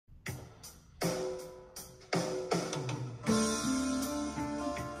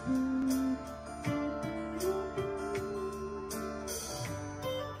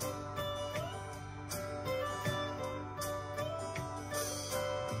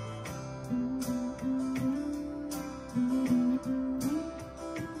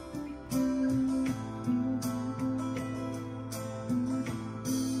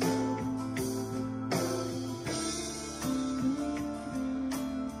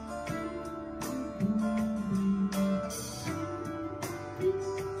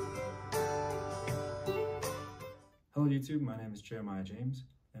YouTube, my name is Jeremiah James,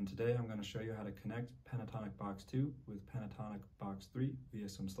 and today I'm going to show you how to connect Pentatonic Box 2 with Pentatonic Box 3 via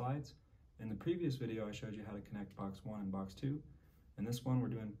some slides. In the previous video, I showed you how to connect Box 1 and Box 2. In this one, we're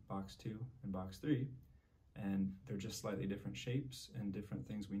doing Box 2 and Box 3, and they're just slightly different shapes and different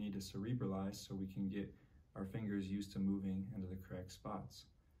things we need to cerebralize so we can get our fingers used to moving into the correct spots.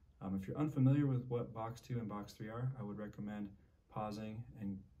 If you're unfamiliar with what Box 2 and Box 3 are, I would recommend pausing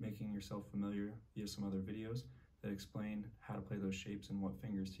and making yourself familiar via some other videos that explain how to play those shapes and what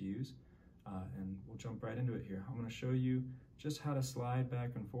fingers to use. And we'll jump right into it here. I'm going to show you just how to slide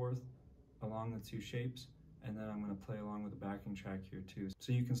back and forth along the two shapes, and then I'm going to play along with the backing track here too,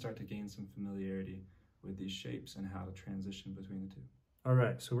 so you can start to gain some familiarity with these shapes and how to transition between the two. All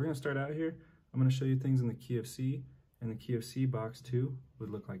right, so we're going to start out here. I'm going to show you things in the key of C. In the key of C, Box 2 would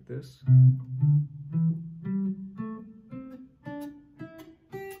look like this.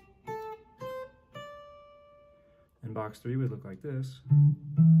 And Box 3 would look like this.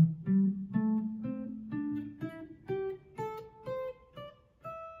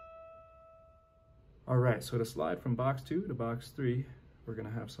 All right, so to slide from Box 2 to Box 3, we're going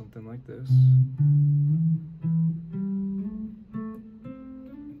to have something like this.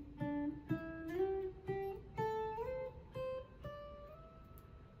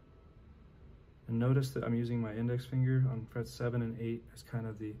 And notice that I'm using my index finger on frets 7 and 8 as kind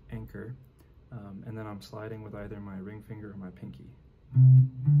of the anchor. And then I'm sliding with either my ring finger or my pinky.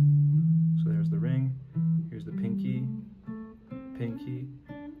 So there's the ring, here's the pinky, pinky,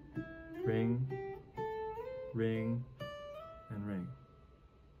 ring, ring, and ring.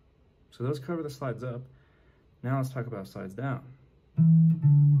 So those cover the slides up. Now let's talk about slides down.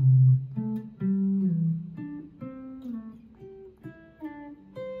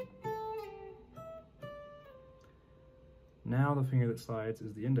 Now the finger that slides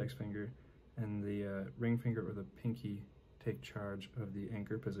is the index finger, and the ring finger or the pinky take charge of the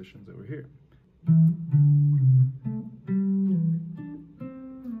anchor positions over here.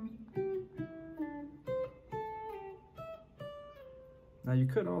 Now you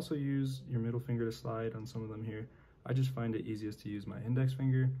could also use your middle finger to slide on some of them here. I just find it easiest to use my index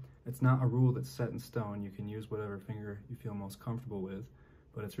finger. It's not a rule that's set in stone. You can use whatever finger you feel most comfortable with,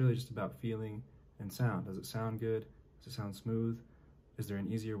 but it's really just about feeling and sound. Does it sound good? Does it sound smooth? Is there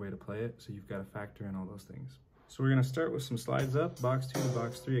an easier way to play it? So you've got to factor in all those things. So we're going to start with some slides up, Box 2 to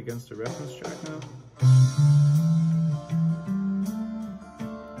Box 3 against a reference track now.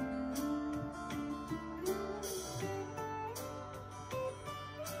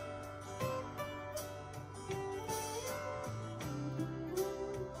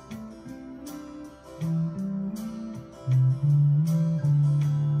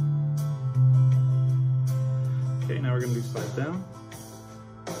 Okay, now we're going to do slides down.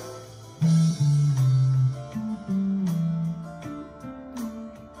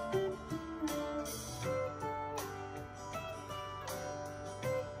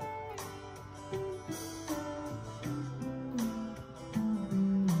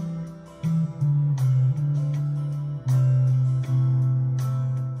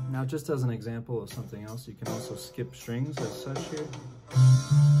 Now, just as an example of something else, you can also skip strings as such here.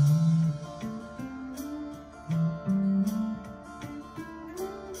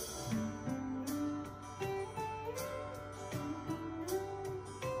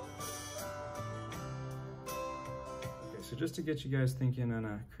 So just to get you guys thinking in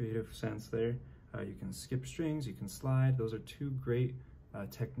a creative sense there, you can skip strings, you can slide. Those are two great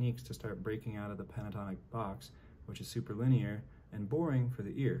techniques to start breaking out of the pentatonic box, which is super linear and boring for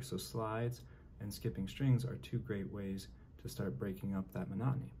the ear. So slides and skipping strings are two great ways to start breaking up that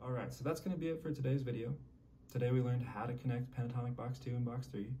monotony. All right, so that's going to be it for today's video. Today we learned how to connect Pentatonic Box 2 and Box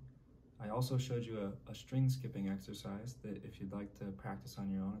 3. I also showed you a string skipping exercise that if you'd like to practice on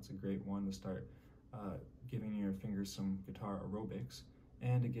your own, it's a great one to start giving your fingers some guitar aerobics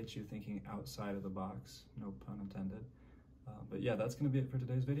and to get you thinking outside of the box, no pun intended. But yeah, that's going to be it for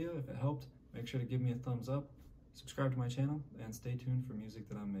today's video. If it helped, make sure to give me a thumbs up, subscribe to my channel, and stay tuned for music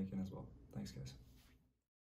that I'm making as well. Thanks, guys.